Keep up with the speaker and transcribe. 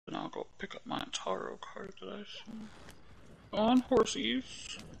tarot card that I see. On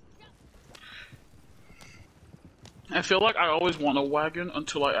horsies. I feel like I always want a wagon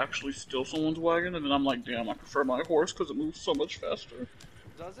until I actually steal someone's wagon, and then I'm like, damn, I prefer my horse because it moves so much faster.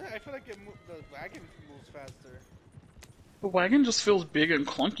 Does it? I feel like the wagon moves faster. The wagon just feels big and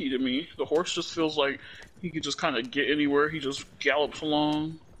clunky to me. The horse just feels like he could just kind of get anywhere. He just gallops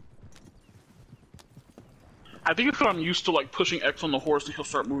along. I think it's because I'm used to like pushing X on the horse and he'll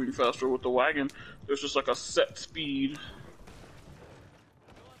start moving faster. With the wagon, there's just like a set speed.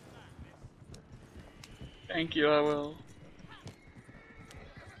 Thank you, I will.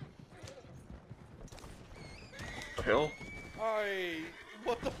 What the hell?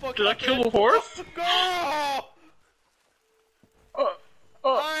 What the fuck? Did I kill the horse? Go!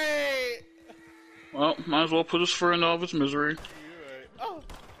 Well, might as well put his fur into all of its misery. You're right. Oh!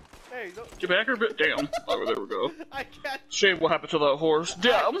 Hey, no. Get back here a bit. Damn. Oh, there we go. I can't. Shame what happened to that horse.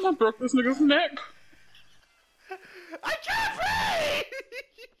 Damn, I broke this nigga's neck. I can't breathe!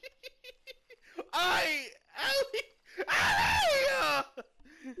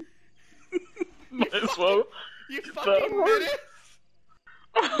 Might as well. You fucking menace!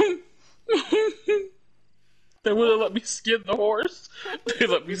 They wouldn't let me skin the horse. They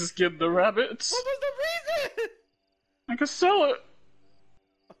let me skin the rabbits. What was the reason? I could sell it.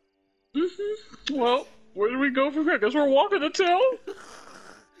 Well, where do we go from here? I guess we're walking to town.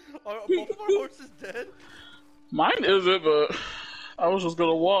 Are both of our horses dead? Mine isn't, but I was just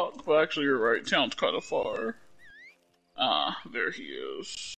gonna walk. But actually, you're right. Town's kind of far. Ah, there he is.